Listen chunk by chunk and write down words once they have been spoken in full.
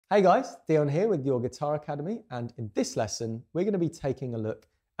Hey guys, Dion here with your Guitar Academy, and in this lesson we're going to be taking a look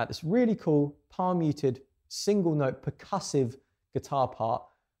at this really cool palm muted single note percussive guitar part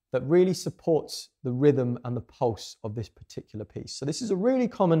that really supports the rhythm and the pulse of this particular piece. So this is a really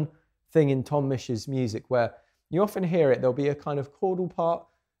common thing in Tom Misch's music where you often hear it. There'll be a kind of chordal part,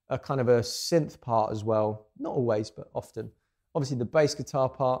 a kind of a synth part as well, not always but often, obviously the bass guitar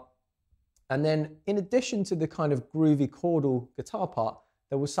part, and then in addition to the kind of groovy chordal guitar part,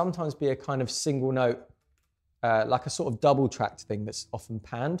 there will sometimes be a kind of single note, like a sort of double tracked thing that's often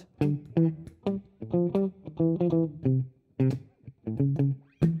panned.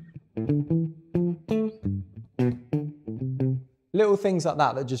 Little things like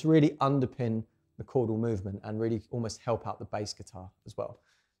that that just really underpin the chordal movement and really almost help out the bass guitar as well.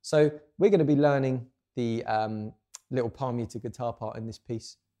 So we're going to be learning the little palm muted guitar part in this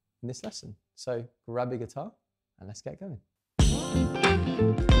piece, in this lesson. So grab your guitar and let's get going.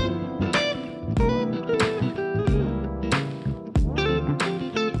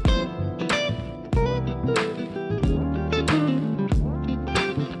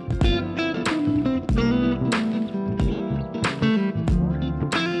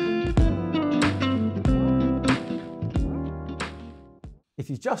 If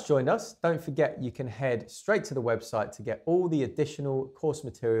you've just joined us, don't forget you can head straight to the website to get all the additional course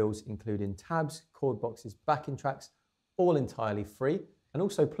materials, including tabs, chord boxes, backing tracks, all entirely free. And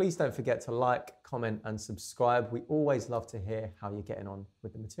also please don't forget to like, comment and subscribe. We always love to hear how you're getting on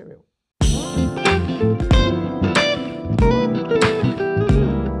with the material.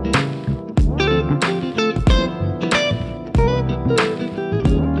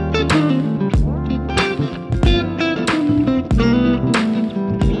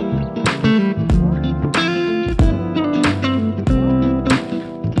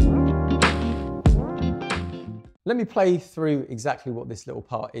 Let me play through exactly what this little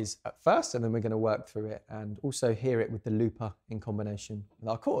part is at first, and then we're going to work through it and also hear it with the looper in combination with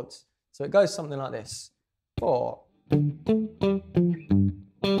our chords. So it goes something like this. 4.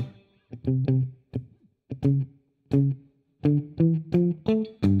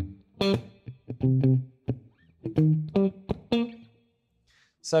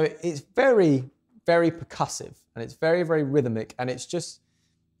 So it's very, very percussive and it's very, very rhythmic, and it's just,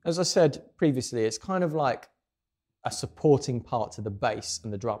 as I said previously, it's kind of like a supporting part to the bass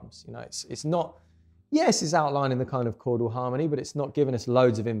and the drums. You know, it's not, yes, it's outlining the kind of chordal harmony, but it's not giving us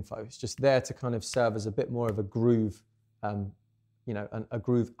loads of info. It's just there to kind of serve as a bit more of a groove, you know, a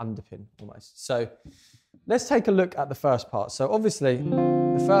groove underpin almost. So let's take a look at the first part. So obviously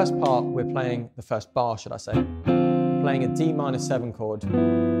the first part, we're playing the first bar, should I say, we're playing a D minor 7 chord to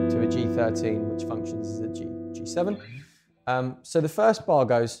a G13, which functions as a G7. So the first bar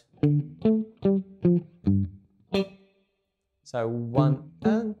goes, so 1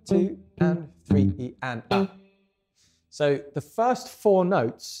 and 2 and 3 and up. So the first 4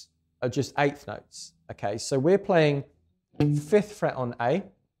 notes are just 8th notes. Okay, so we're playing 5th fret on A,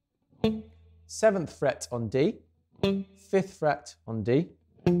 7th fret on D, 5th fret on D,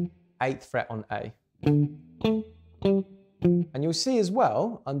 8th fret on A. And you'll see as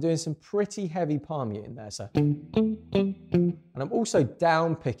well, I'm doing some pretty heavy palm muting there. So, and I'm also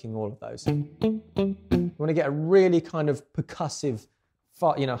down picking all of those. You want to get a really kind of percussive,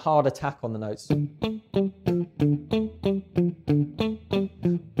 you know, hard attack on the notes. 1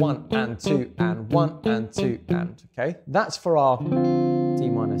 and 2 and 1 and 2 and, okay? That's for our D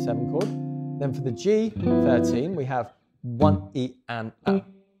minor 7 chord. Then for the G13, we have 1 E and A.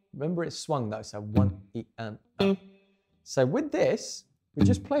 Remember it's swung though, so 1 E and A. So with this, we're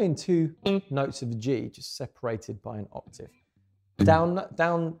just playing 2 notes of the G, just separated by an octave.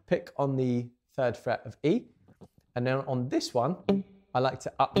 Down pick on the 3rd fret of E, and then on this one, I like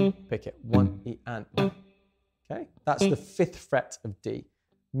to up pick it, 1 E and A. Okay, that's the 5th fret of D,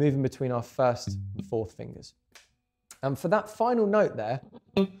 moving between our 1st and 4th fingers. And for that final note there,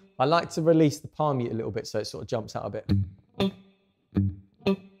 I like to release the palm mute a little bit so it sort of jumps out a bit.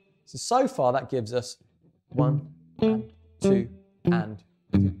 So far that gives us 1 and 2 and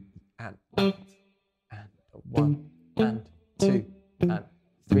 2 and 1 and 2 and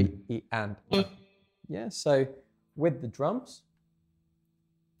 3 E and A. Yeah, so with the drums,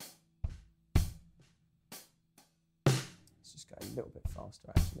 let's just go a little bit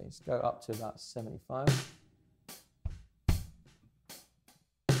faster actually. Let's go up to about 75.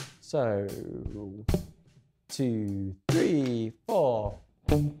 So 2, 3, 4.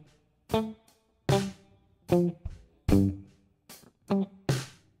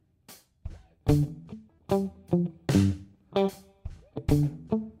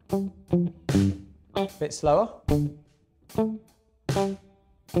 Bit slower.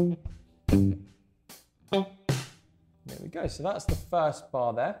 There we go. So that's the first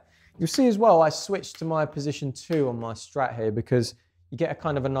bar there. You'll see as well, I switched to my position 2 on my Strat here because you get a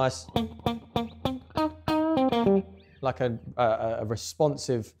kind of a nice, like a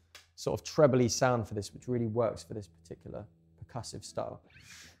responsive sort of trebly sound for this, which really works for this particular percussive style.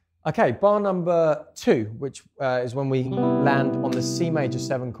 Okay, bar number 2, which is when we land on the C major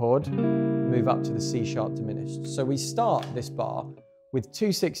 7 chord, move up to the C sharp diminished. So we start this bar with 2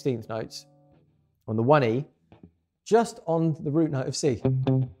 16th notes on the 1E, just on the root note of C.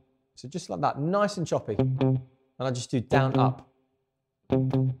 So just like that, nice and choppy. And I just do down, up.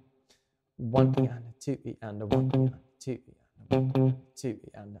 1 E and a 2 E and a 1 E and a 2 E and a 1 E, 2 E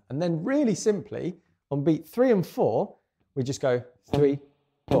and a. And then really simply, on beat 3 and 4, we just go 3,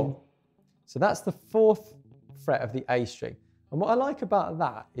 4. So that's the 4th fret of the A string. And what I like about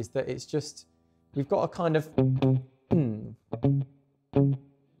that is that it's just, we've got a kind of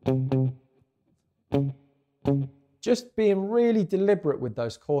just being really deliberate with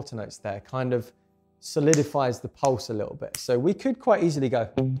those quarter notes there kind of solidifies the pulse a little bit. So we could quite easily go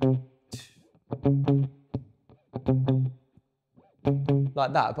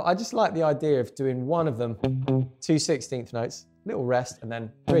like that, but I just like the idea of doing one of them, 2 16th notes, little rest, and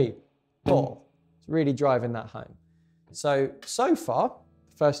then 3, 4. It's really driving that home. So far,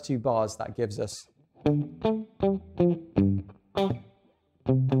 the first 2 bars, that gives us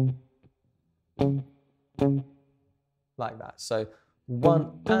like that. So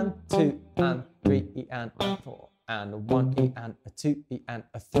 1 and 2 and 3 E and 4 and 1 E and a 2 E and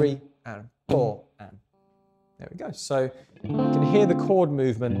a 3 and 4 and there we go. So you can hear the chord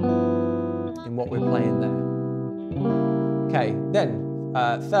movement in what we're playing there. Okay, then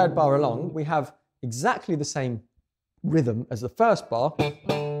 3rd bar along, we have exactly the same rhythm as the first bar,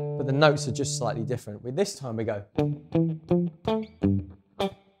 but the notes are just slightly different. With this time we go.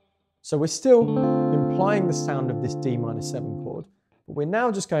 So we're still implying the sound of this D minor 7 chord, but we're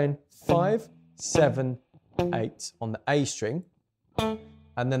now just going 5, 7, 8 on the A string,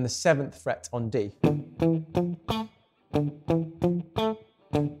 and then the 7th fret on D.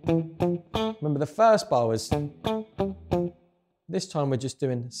 Remember the first bar was, this time we're just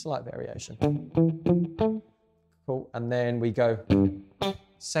doing a slight variation. Cool, and then we go,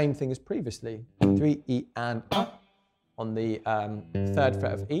 same thing as previously, 3 E and up on the 3rd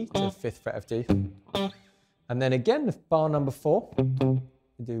fret of E to the 5th fret of D. And then again, the bar number 4,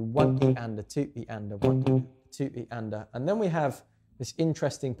 we do 1 E and a 2 E and a 1 E, 2 E and a, and then we have this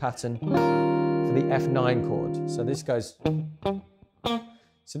interesting pattern for the F9 chord. So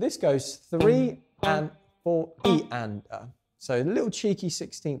this goes 3 and 4 E and a. So a little cheeky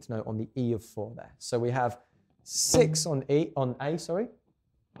 16th note on the E of 4 there. So we have 6 on A,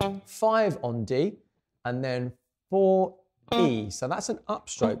 5 on D, and then 4 E. So that's an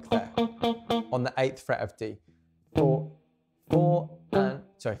upstroke there on the 8th fret of D. 3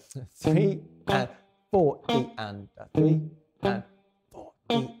 and 4 E and 3 and 4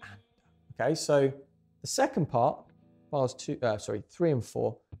 E and. Okay, so the second part, bars 3 and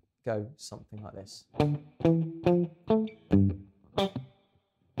 4, go something like this.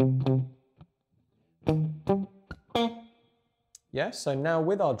 Yeah, so now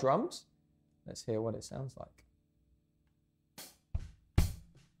with our drums, let's hear what it sounds like.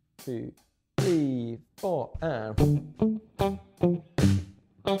 2, 3, 4, and.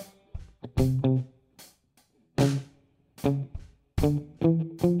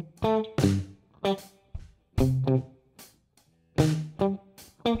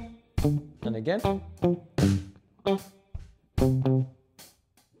 And again.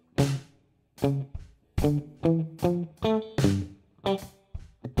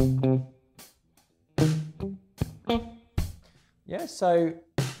 Yeah, so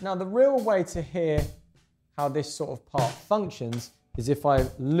now the real way to hear how this sort of part functions is if I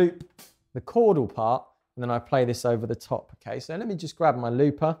loop the chordal part and then I play this over the top. Okay, so let me just grab my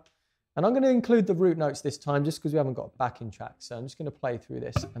looper and I'm going to include the root notes this time just because we haven't got a backing track. So I'm just going to play through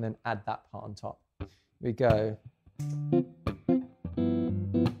this and then add that part on top. Here we go.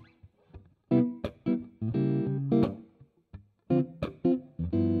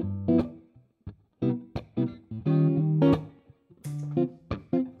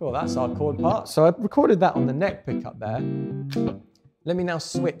 Cool, that's our chord part. So I've recorded that on the neck pickup there. Let me now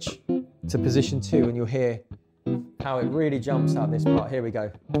switch to position 2 and you'll hear how it really jumps out this part. Here we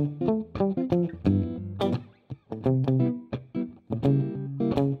go.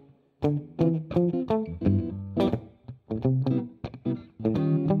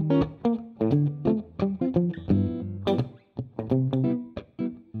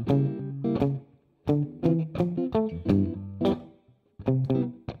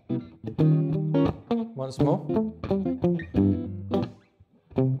 Once more.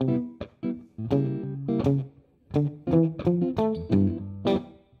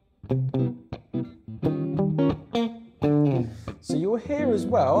 So you'll hear as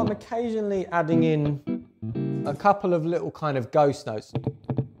well, I'm occasionally adding in a couple of little kind of ghost notes,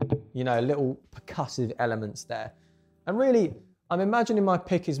 you know, little percussive elements there. And really, I'm imagining my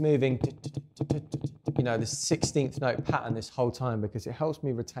pick is moving, you know, this 16th note pattern this whole time, because it helps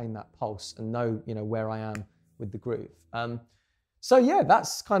me retain that pulse and know, you know, where I am with the groove. So yeah,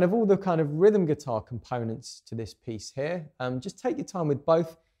 that's kind of all the kind of rhythm guitar components to this piece here. Just take your time with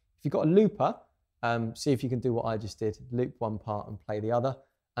both. If you've got a looper, see if you can do what I just did, loop one part and play the other.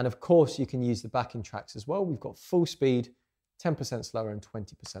 And of course, you can use the backing tracks as well. We've got full speed, 10% slower and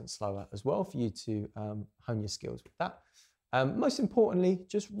 20% slower as well for you to hone your skills with that. Most importantly,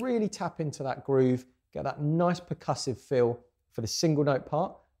 just really tap into that groove, get that nice percussive feel for the single note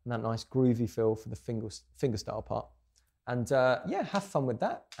part and that nice groovy feel for the fingerstyle part. And yeah, have fun with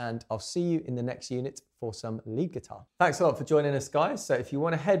that. And I'll see you in the next unit for some lead guitar. Thanks a lot for joining us, guys. So if you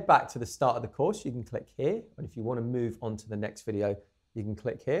want to head back to the start of the course, you can click here. And if you want to move on to the next video, you can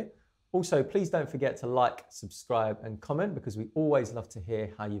click here. Also, please don't forget to like, subscribe and comment, because we always love to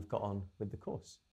hear how you've got on with the course.